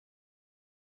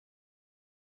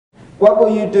What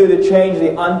will you do to change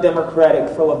the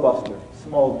undemocratic filibuster?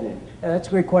 Small d. Yeah, that's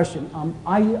a great question.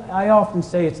 I often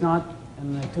say it's not,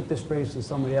 and I took this phrase from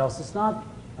somebody else, it's not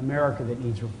America that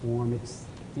needs reform, it's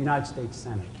the United States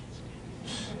Senate.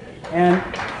 And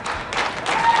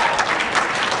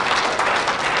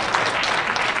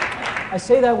I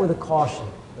say that with a caution,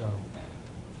 though.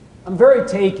 I'm very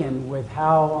taken with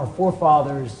how our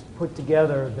forefathers put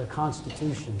together the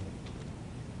Constitution.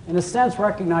 In a sense,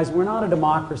 recognize we're not a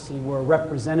democracy, we're a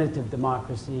representative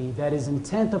democracy that is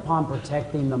intent upon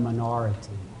protecting the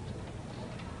minority.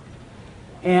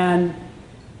 And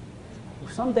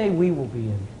someday we will be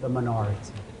in the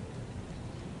minority.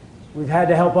 We've had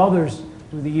to help others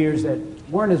through the years that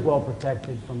weren't as well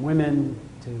protected, from women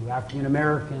to African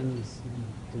Americans,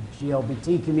 to the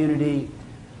LGBT community.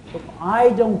 But I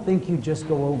don't think you just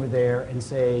go over there and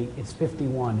say it's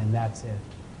 51 and that's it.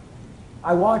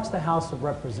 I watch the House of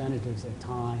Representatives at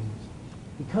times.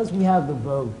 Because we have the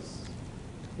votes,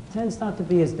 it tends not to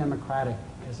be as democratic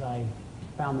as I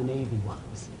found the Navy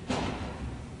was.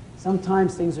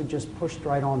 Sometimes things are just pushed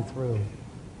right on through.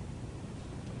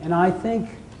 And I think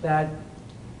that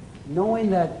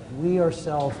knowing that we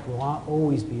ourselves will not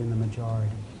always be in the majority,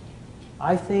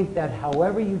 I think that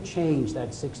however you change that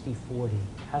 60-40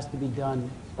 has to be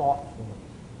done thoughtfully.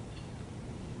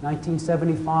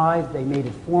 1975, they made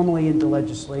it formally into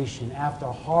legislation after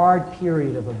a hard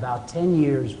period of about 10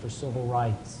 years for civil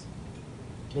rights.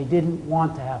 They didn't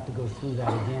want to have to go through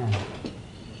that again,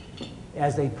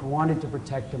 as they wanted to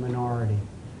protect the minority.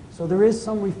 So there is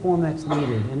some reform that's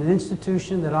needed in an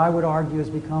institution that I would argue has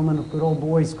become a good old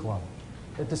boys club,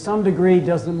 that to some degree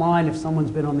doesn't mind if someone's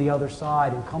been on the other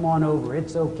side and come on over,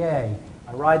 it's okay.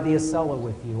 I ride the Acela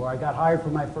with you, or I got hired for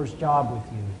my first job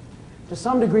with you. To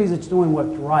some degrees, it's doing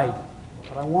what's right,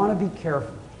 but I want to be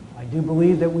careful. I do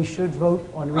believe that we should vote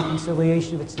on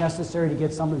reconciliation if it's necessary to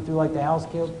get something through like the House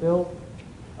bill,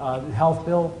 health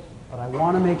bill, but I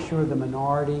want to make sure the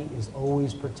minority is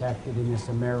always protected in this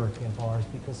America of ours,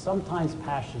 because sometimes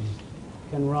passions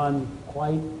can run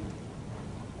quite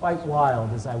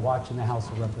wild, as I watch in the House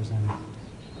of Representatives.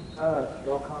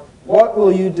 What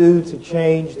will you do to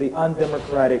change the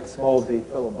undemocratic small d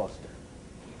filibuster?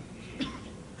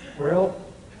 Well,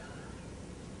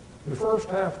 we first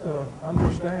have to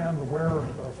understand where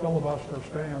the filibuster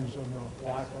stands in the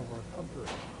life of our country.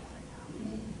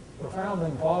 The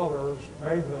Founding Fathers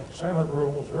made the Senate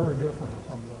rules very different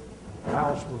from the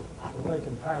House rules, so they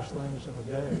can pass things in a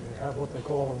day. They have what they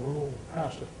call a rule,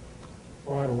 pass it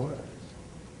right away.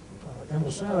 In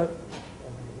the Senate,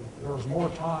 there's more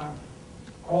time.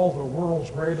 Called the world's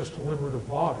greatest deliberative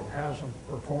body, hasn't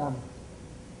performed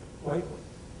lately.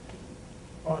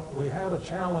 But we had a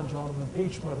challenge on an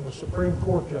impeachment of a Supreme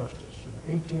Court justice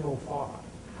in 1805.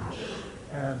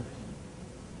 And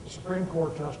the Supreme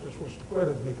Court justice was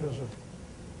acquitted because of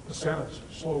the Senate's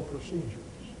slow procedures.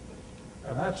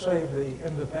 And that saved the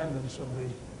independence of the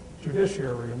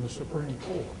judiciary in the Supreme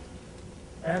Court.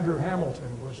 Andrew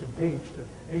Hamilton was impeached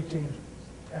in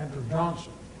Andrew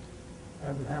Johnson.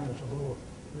 Andrew Hamilton,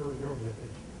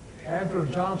 Andrew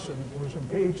Johnson was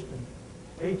impeached in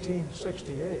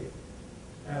 1868.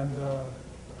 And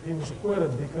he was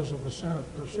acquitted because of the Senate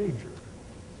procedure.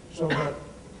 So that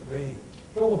the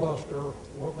filibuster,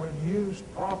 when used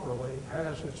properly,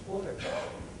 has its place.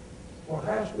 What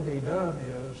has to be done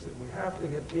is that we have to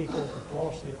get people to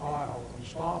cross the aisle and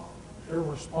stop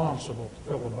irresponsible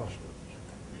filibusters.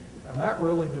 And that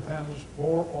really depends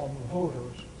more on the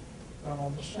voters than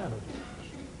on the senators.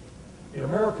 The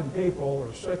American people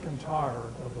are sick and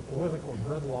tired of the political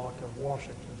gridlock of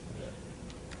Washington today.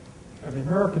 And the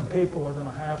American people are going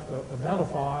to have to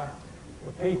identify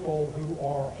the people who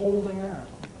are holding out.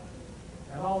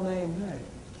 And I'll name names.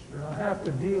 You're going to have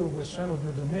to deal with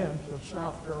Senator DeMint of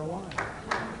South Carolina.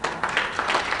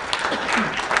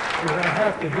 You're going to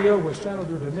have to deal with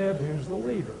Senator DeMint, who's the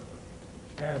leader.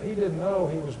 And he didn't know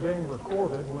he was being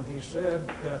recorded when he said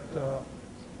that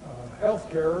health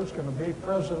care is going to be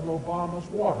President Obama's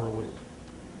water leak.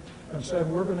 And said,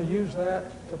 we're going to use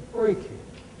that to break him.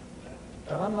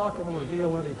 And I'm not going to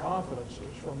reveal any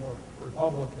confidences from the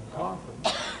Republican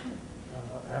conference.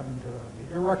 And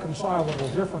the irreconcilable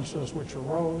differences which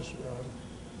arose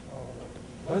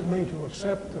led me to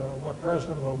accept what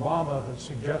President Obama had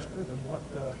suggested and what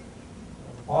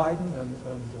Biden and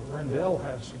Rendell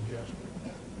had suggested.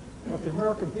 But the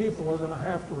American people are going to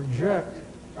have to reject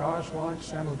guys like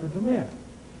Senator DeMint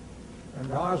and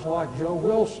guys like Joe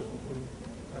Wilson,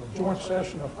 who at a joint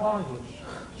session of Congress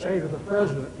say to the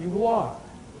president, you lie.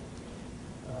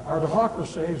 Our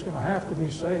democracy is going to have to be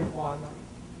saved by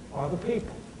the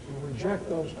people who reject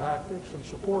those tactics and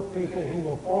support people who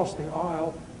will cross the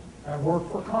aisle and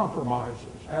worked for compromises,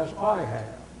 as I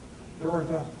have, during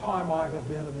the time I have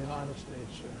been in the United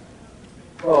States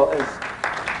Senate. Well, as